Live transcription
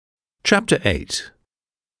Chapter 8.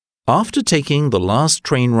 After taking the last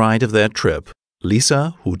train ride of their trip,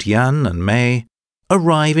 Lisa, Hutian and May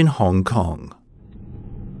arrive in Hong Kong.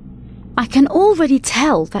 I can already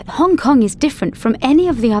tell that Hong Kong is different from any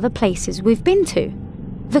of the other places we've been to.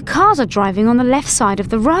 The cars are driving on the left side of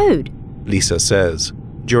the road, Lisa says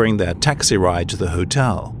during their taxi ride to the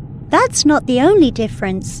hotel. That's not the only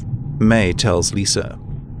difference. May tells Lisa.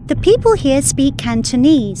 The people here speak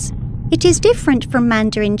Cantonese. It is different from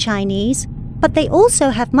Mandarin Chinese, but they also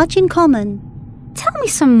have much in common. Tell me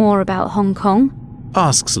some more about Hong Kong,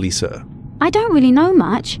 Asks Lisa. I don't really know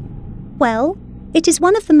much. Well, it is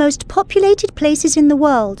one of the most populated places in the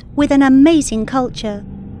world with an amazing culture.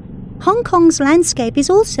 Hong Kong's landscape is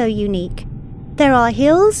also unique. There are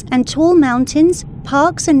hills and tall mountains,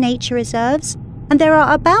 parks and nature reserves, and there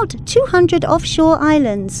are about 200 offshore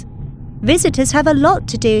islands. Visitors have a lot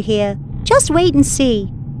to do here. Just wait and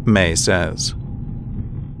see, May says.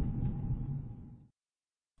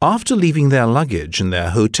 After leaving their luggage in their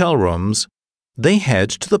hotel rooms, they head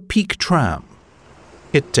to the Peak Tram.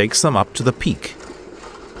 It takes them up to the peak,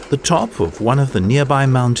 the top of one of the nearby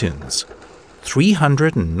mountains,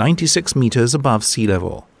 396 meters above sea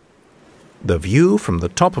level. The view from the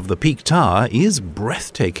top of the peak tower is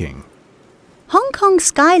breathtaking. Hong Kong's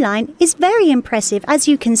skyline is very impressive, as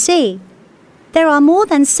you can see. There are more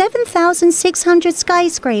than 7,600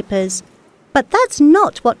 skyscrapers, but that's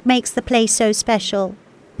not what makes the place so special,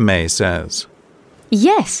 May says.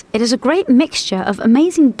 Yes, it is a great mixture of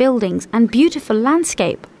amazing buildings and beautiful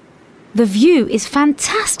landscape. The view is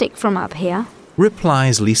fantastic from up here,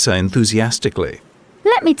 Replies Lisa enthusiastically.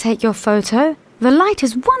 Let me take your photo. The light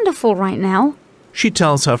is wonderful right now. She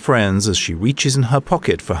tells her friends as she reaches in her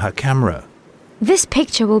pocket for her camera. This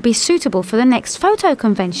picture will be suitable for the next photo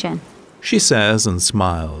convention. She says and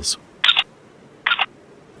smiles.